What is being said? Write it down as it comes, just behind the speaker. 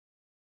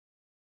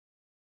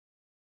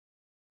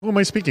Who am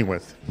I speaking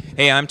with?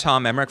 Hey, I'm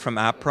Tom Emrich from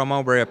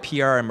App-Promo. We're a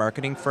PR and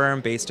marketing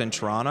firm based in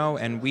Toronto,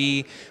 and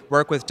we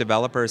work with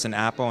developers and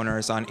app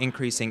owners on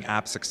increasing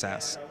app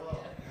success.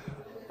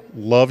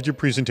 Loved your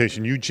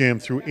presentation. You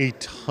jammed through a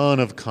ton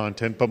of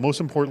content, but most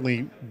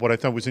importantly, what I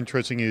thought was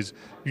interesting is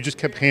you just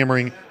kept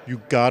hammering,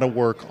 you gotta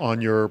work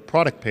on your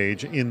product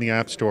page in the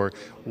App Store.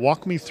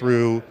 Walk me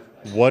through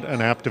what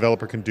an app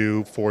developer can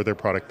do for their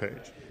product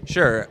page.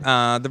 Sure.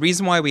 The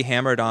reason why we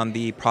hammered on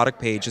the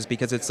product page is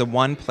because it's the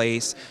one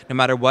place, no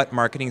matter what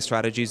marketing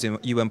strategies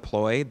you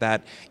employ,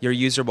 that your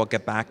user will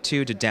get back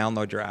to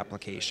download your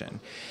application.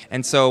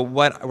 And so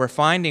what we're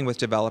finding with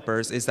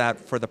developers is that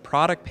for the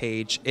product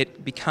page,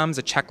 it becomes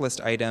a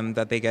checklist item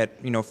that they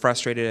get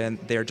frustrated and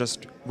they're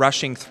just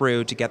rushing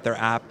through to get their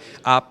app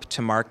up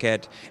to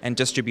market and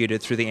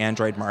distributed through the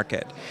Android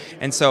market.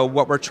 And so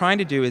what we're trying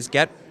to do is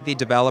get the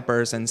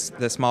developers and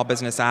the small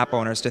business app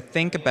owners to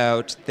think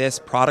about this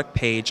product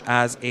page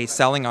as a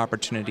selling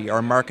opportunity or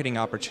a marketing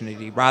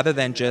opportunity rather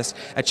than just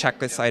a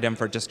checklist item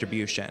for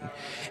distribution.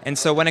 And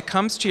so when it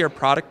comes to your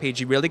product page,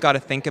 you really got to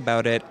think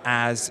about it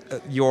as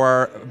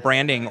your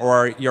branding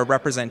or your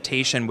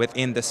representation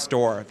within the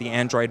store, the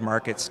Android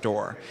market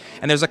store.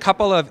 And there's a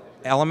couple of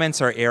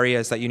elements or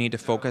areas that you need to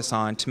focus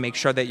on to make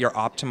sure that you're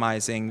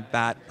optimizing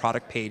that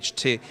product page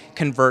to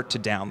convert to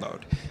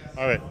download.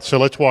 All right, so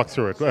let's walk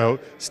through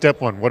it. Step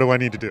one, what do I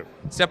need to do?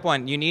 Step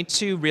one, you need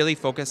to really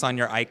focus on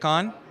your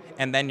icon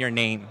and then your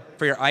name.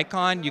 For your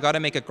icon, you got to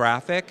make a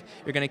graphic.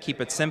 You're going to keep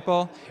it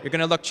simple. You're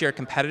going to look to your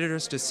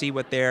competitors to see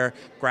what their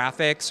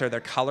graphics or their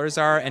colors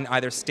are and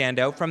either stand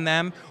out from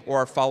them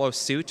or follow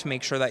suit to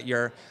make sure that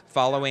you're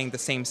following the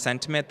same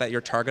sentiment that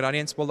your target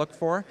audience will look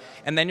for.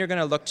 And then you're going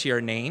to look to your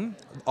name,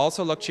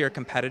 also look to your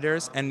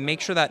competitors, and make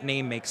sure that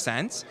name makes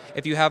sense.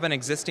 If you have an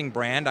existing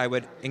brand, I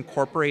would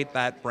incorporate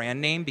that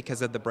brand name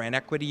because of the brand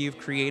equity you've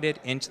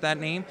created into that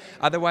name.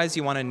 Otherwise,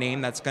 you want a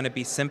name that's going to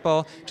be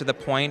simple, to the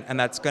point, and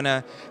that's going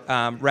to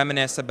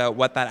reminisce about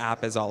what that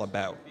app is all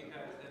about.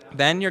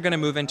 Then you're going to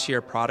move into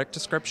your product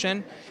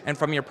description, and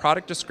from your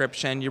product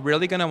description, you're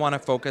really going to want to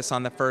focus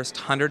on the first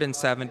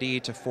 170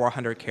 to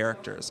 400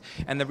 characters.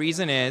 And the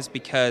reason is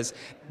because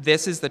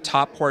this is the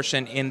top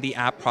portion in the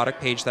app product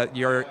page that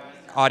your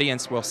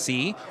audience will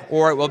see,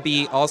 or it will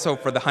be also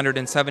for the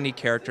 170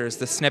 characters,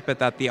 the snippet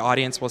that the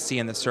audience will see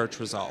in the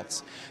search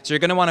results. So you're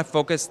going to want to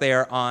focus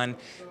there on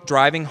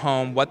driving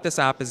home what this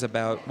app is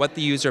about, what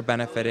the user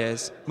benefit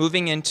is,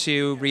 moving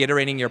into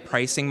reiterating your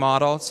pricing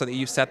model so that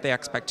you set the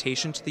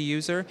expectation to the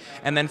user,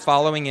 and then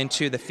following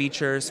into the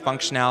features,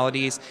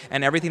 functionalities,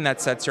 and everything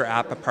that sets your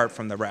app apart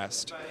from the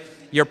rest.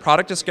 Your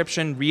product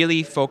description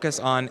really focus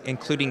on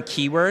including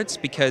keywords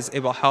because it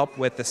will help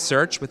with the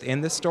search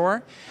within the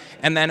store.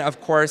 And then, of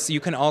course, you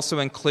can also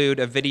include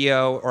a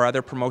video or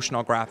other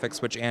promotional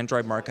graphics which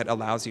Android Market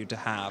allows you to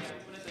have.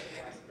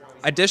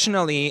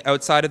 Additionally,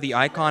 outside of the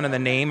icon and the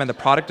name and the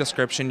product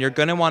description, you're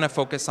going to want to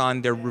focus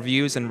on their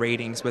reviews and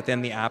ratings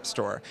within the App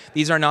Store.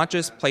 These are not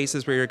just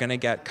places where you're going to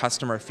get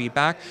customer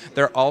feedback,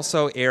 they're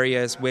also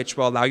areas which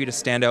will allow you to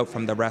stand out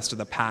from the rest of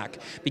the pack.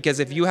 Because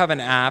if you have an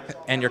app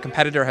and your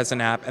competitor has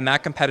an app and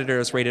that competitor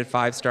is rated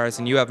 5 stars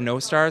and you have no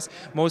stars,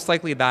 most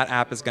likely that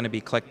app is going to be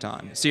clicked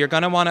on. So you're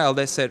going to want to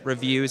elicit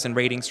reviews and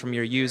ratings from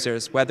your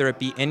users, whether it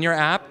be in your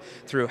app,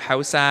 through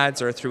house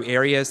ads, or through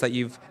areas that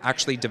you've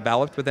actually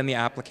developed within the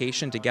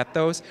application to get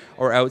those,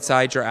 or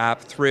outside your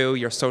app through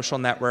your social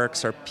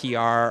networks or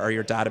PR or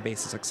your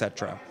databases,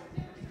 etc.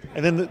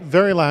 And then the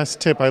very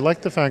last tip, I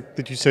like the fact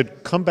that you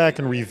said come back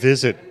and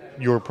revisit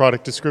your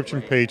product description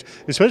page,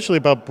 especially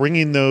about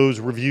bringing those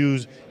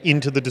reviews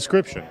into the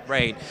description.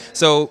 Right.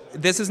 So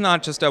this is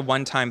not just a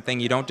one-time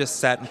thing. You don't just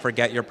set and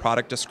forget your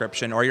product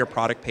description or your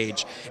product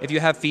page. If you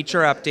have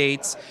feature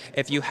updates,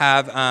 if you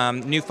have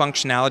new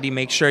functionality,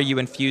 make sure you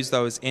infuse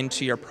those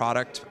into your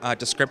product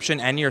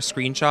description and your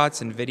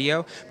screenshots and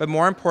video. But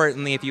more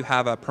importantly, if you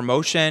have a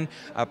promotion,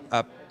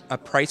 a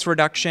price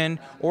reduction,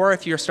 or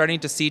if you're starting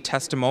to see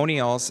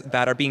testimonials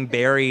that are being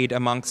buried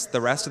amongst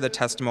the rest of the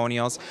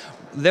testimonials,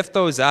 lift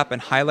those up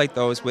and highlight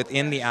those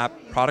within the app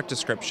product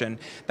description.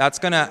 That's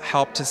going to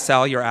help to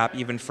sell your app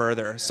even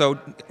further.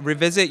 So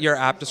revisit your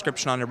app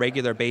description on a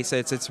regular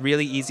basis. It's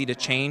really easy to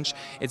change.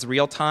 It's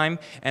real time,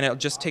 and it'll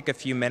just take a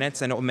few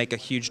minutes, and it will make a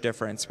huge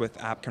difference with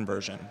app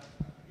conversion.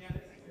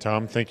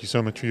 Tom, thank you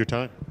so much for your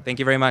time. Thank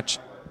you very much.